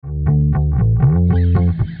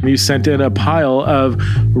You sent in a pile of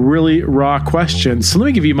really raw questions. So let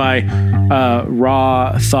me give you my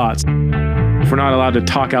raw thoughts. If we're not allowed to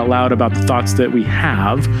talk out loud about the thoughts that we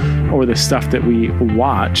have or the stuff that we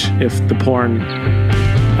watch, if the porn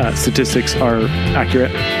statistics are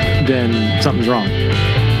accurate, then something's wrong.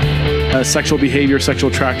 Sexual behavior, sexual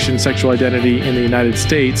attraction, sexual identity in the United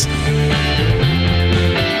States.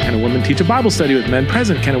 Can a woman teach a Bible study with men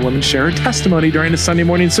present? Can a woman share her testimony during a Sunday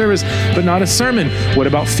morning service, but not a sermon? What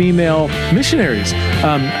about female missionaries?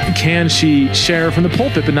 Can she share from the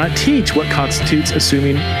pulpit, but not teach? What constitutes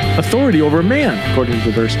assuming authority over a man, according to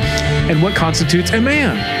the verse? And what constitutes a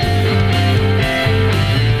man?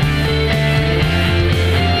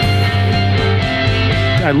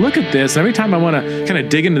 I look at this, and every time I want to kind of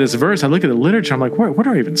dig into this verse, I look at the literature, I'm like, where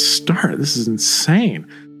do I even start? This is insane.